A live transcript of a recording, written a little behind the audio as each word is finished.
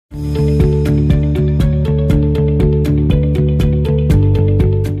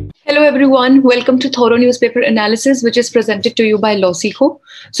everyone, welcome to Thorough Newspaper Analysis, which is presented to you by LawSikho.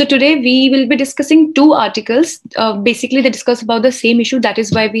 So today we will be discussing two articles. Basically, they discuss about the same issue. That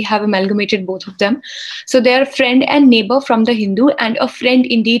is why we have amalgamated both of them. So they are Friend and Neighbor from the Hindu and A Friend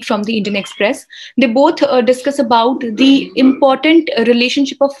Indeed from the Indian Express. They both discuss about the important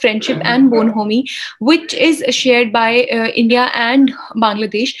relationship of friendship and bonhomie, which is shared by India and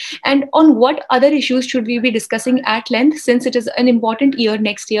Bangladesh, and on what other issues should we be discussing at length, since it is an important year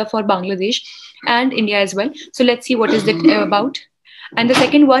next year for Bangladesh and India as well. So let's see what is it about. And the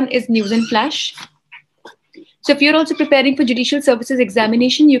second one is News and Flash. So if you're also preparing for judicial services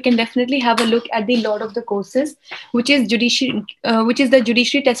examination, you can definitely have a look at the lot of the courses, which is the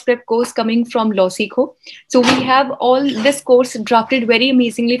judiciary test prep course coming from LawSikho. So we have all this course drafted very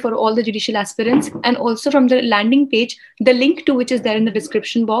amazingly for all the judicial aspirants, and also from the landing page, the link to which is there in the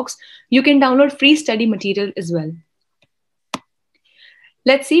description box, you can download free study material as well.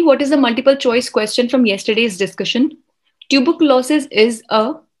 Let's see what is the multiple choice question from yesterday's discussion. Tuberculosis is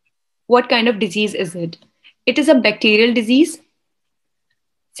a, what kind of disease is it? It is a bacterial disease.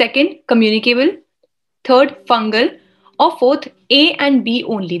 Second, communicable. Third, fungal. Or fourth, A and B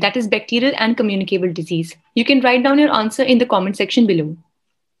only, that is bacterial and communicable disease. You can write down your answer in the comment section below.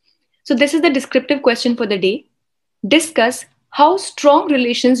 So this is the descriptive question for the day. Discuss how strong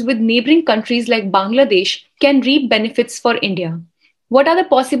relations with neighboring countries like Bangladesh can reap benefits for India. What are the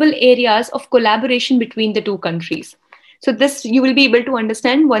possible areas of collaboration between the two countries? So this you will be able to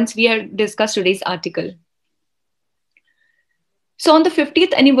understand once we have discussed today's article. So on the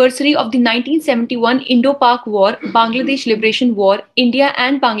 50th anniversary of the 1971 Indo-Pak War, Bangladesh Liberation War, India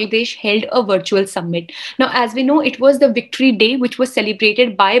and Bangladesh held a virtual summit. Now, as we know, it was the Victory Day, which was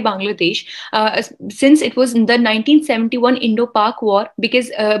celebrated by Bangladesh since it was in the 1971 Indo-Pak War, because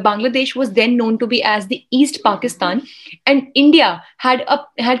Bangladesh was then known to be as the East Pakistan, and India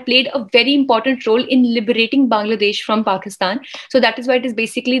had played a very important role in liberating Bangladesh from Pakistan. So that is why it is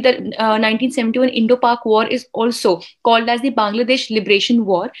basically the 1971 Indo-Pak War is also called as the Bangladesh Liberation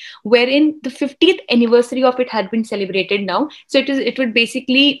War, wherein the 50th anniversary of it had been celebrated now. So it would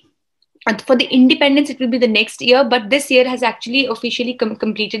basically, for the independence, it will be the next year, but this year has actually officially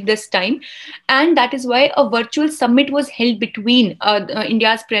completed this time. And that is why a virtual summit was held between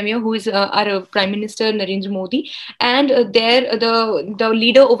India's Premier, who is our Prime Minister Narendra Modi, and the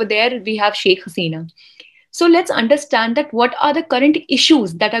leader over there, we have Sheikh Hasina. So let's understand that what are the current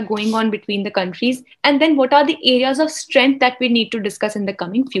issues that are going on between the countries, and then what are the areas of strength that we need to discuss in the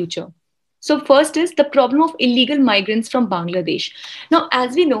coming future. So first is the problem of illegal migrants from Bangladesh. Now,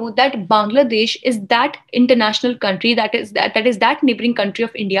 as we know that Bangladesh is that international country, that is that neighboring country of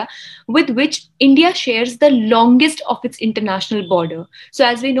India, with which India shares the longest of its international border. So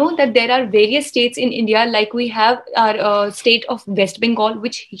as we know that there are various states in India, like we have our state of West Bengal,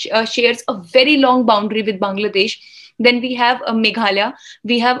 which shares a very long boundary with Bangladesh. Then we have Meghalaya,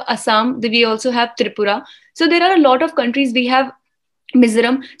 we have Assam, we also have Tripura. So there are a lot of countries. We have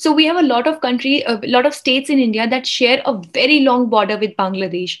Mizoram. So we have a lot of states in India that share a very long border with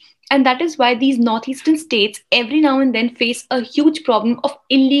Bangladesh. And that is why these northeastern states every now and then face a huge problem of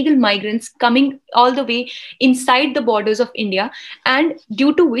illegal migrants coming all the way inside the borders of India, and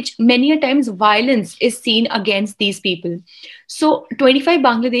due to which many a times violence is seen against these people. So 25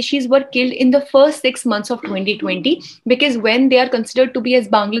 Bangladeshis were killed in the first 6 months of 2020, because when they are considered to be as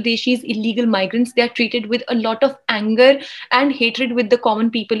Bangladeshis illegal migrants, they are treated with a lot of anger and hatred with the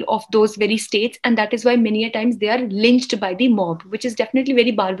common people of those very states. And that is why many a times they are lynched by the mob, which is definitely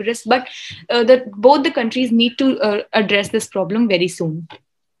very barbarous. But both the countries need to address this problem very soon.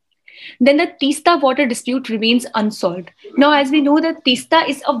 Then the Teesta water dispute remains unsolved. Now, as we know that Teesta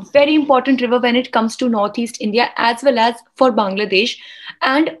is a very important river when it comes to Northeast India as well as for Bangladesh.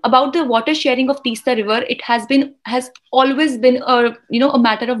 And about the water sharing of Teesta river, it has always been a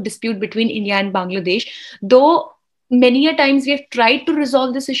matter of dispute between India and Bangladesh. Though many a times we have tried to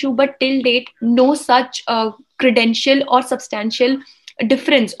resolve this issue, but till date, no such credential or substantial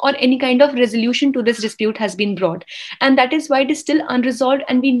difference or any kind of resolution to this dispute has been brought. And that is why it is still unresolved,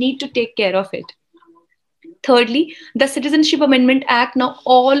 and we need to take care of it. Thirdly, the Citizenship Amendment Act, now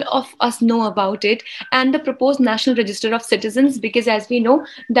all of us know about it, and the proposed National Register of Citizens, because as we know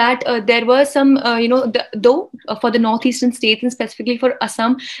that there were some, though for the northeastern states and specifically for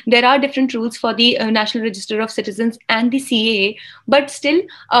Assam, there are different rules for the National Register of Citizens and the CAA, but still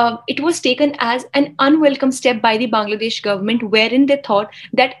it was taken as an unwelcome step by the Bangladesh government, wherein they thought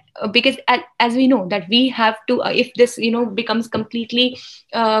that because as we know that we have to, if this becomes completely,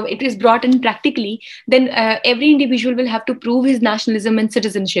 it is brought in practically, then every individual will have to prove his nationalism and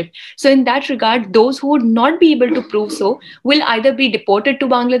citizenship. So in that regard, those who would not be able to prove so will either be deported to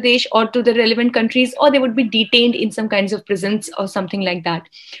Bangladesh or to the relevant countries, or they would be detained in some kinds of prisons or something like that.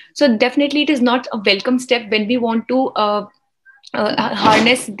 So definitely it is not a welcome step when we want to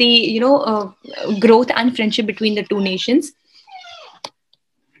harness the growth and friendship between the two nations.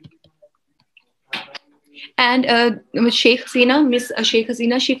 And Miss Sheikh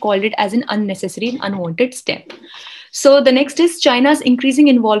Hasina, she called it as an unnecessary and unwanted step. So the next is China's increasing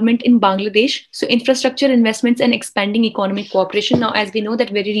involvement in Bangladesh. So infrastructure investments and expanding economic cooperation. Now, as we know that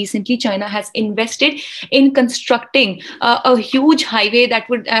very recently China has invested in constructing a huge highway that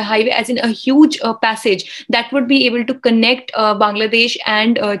would highway as in a huge passage that would be able to connect Bangladesh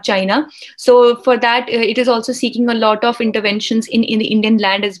and China. So for that, it is also seeking a lot of interventions in the Indian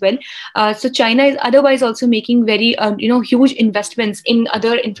land as well. So China is otherwise also making very huge investments in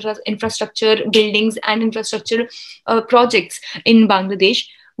other infrastructure buildings and infrastructure projects in Bangladesh,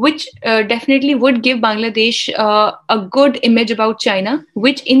 which definitely would give Bangladesh a good image about China,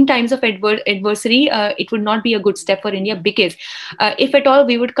 which in times of adversary, it would not be a good step for India, because if at all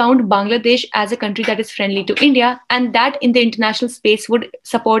we would count Bangladesh as a country that is friendly to India, and that in the international space would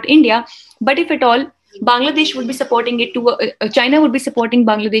support India. But if at all Bangladesh would be supporting it to China would be supporting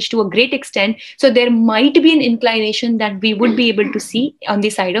Bangladesh to a great extent. So there might be an inclination that we would be able to see on the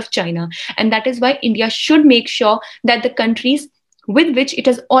side of China. And that is why India should make sure that the countries with which it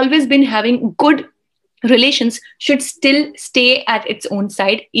has always been having good relations should still stay at its own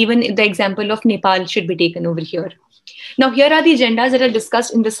side. Even the example of Nepal should be taken over here. Now, here are the agendas that are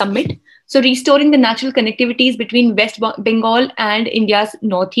discussed in the summit. So, restoring the natural connectivities between West Bengal and India's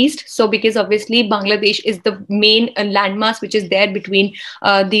northeast. So, because obviously Bangladesh is the main landmass which is there between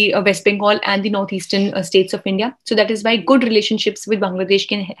the West Bengal and the northeastern states of India. So, that is why good relationships with Bangladesh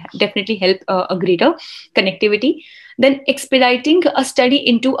can definitely help a greater connectivity. Then, expediting a study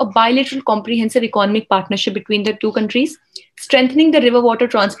into a bilateral comprehensive economic partnership between the two countries. Strengthening the river water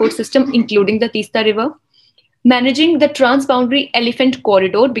transport system, including the Teesta River. Managing the transboundary elephant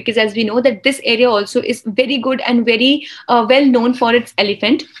corridor, because as we know that this area also is very good and very well known for its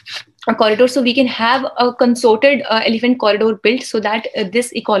elephant corridor. So we can have a consorted elephant corridor built so that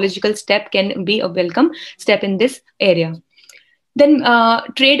this ecological step can be a welcome step in this area. Then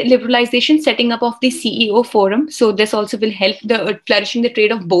trade liberalization, setting up of the CEO forum. So this also will help the flourishing the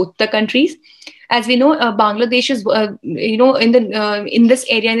trade of both the countries. As we know, Bangladesh is, in this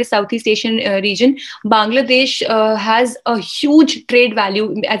area, in the Southeast Asian region, Bangladesh has a huge trade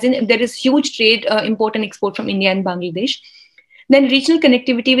value, as in there is huge trade import and export from India and Bangladesh. Then regional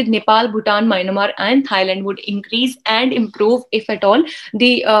connectivity with Nepal, Bhutan, Myanmar, and Thailand would increase and improve, if at all,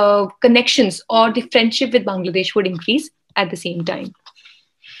 the connections or the friendship with Bangladesh would increase at the same time.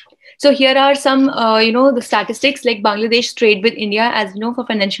 So here are some, the statistics like Bangladesh trade with India, as you know, for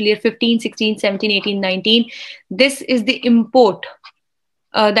financial year 15, 16, 17, 18, 19. This is the import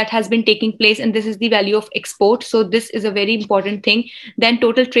that has been taking place, and this is the value of export. So this is a very important thing. Then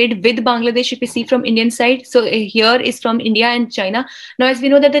total trade with Bangladesh, if you see from Indian side. So here is from India and China. Now, as we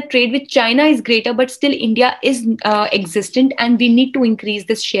know that the trade with China is greater, but still India is existent, and we need to increase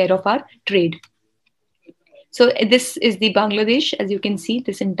this share of our trade. So this is the Bangladesh, as you can see,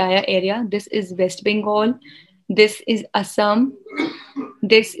 this entire area. This is West Bengal. This is Assam.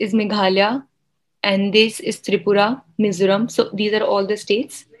 This is Meghalaya. And this is Tripura, Mizoram. So these are all the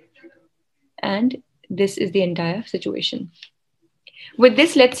states. And this is the entire situation. With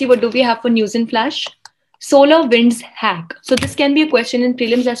this, let's see what do we have for news in flash. Solar winds hack. So this can be a question in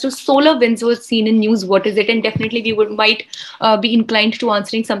prelims as to solar winds was seen in news. What is it? And definitely we might be inclined to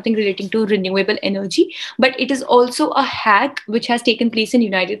answering something relating to renewable energy. But it is also a hack which has taken place in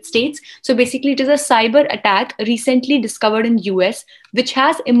United States. So basically it is a cyber attack recently discovered in US, which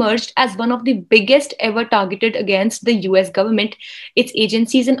has emerged as one of the biggest ever targeted against the US government, its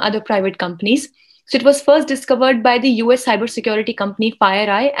agencies and other private companies. So it was first discovered by the US cybersecurity company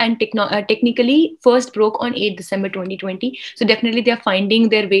FireEye, and technically first broke on 8 December 2020. So definitely they are finding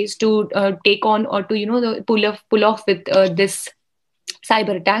their ways to take on or to pull off with this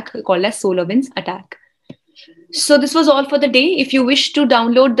cyber attack called as SolarWinds attack. So this was all for the day. If you wish to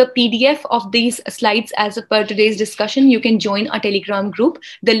download the PDF of these slides as per today's discussion, you can join our Telegram group.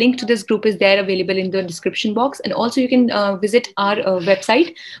 The link to this group is there available in the description box. And also you can visit our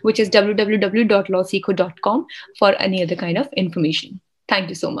website, which is www.lawsikho.com for any other kind of information. Thank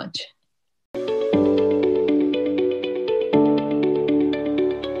you so much.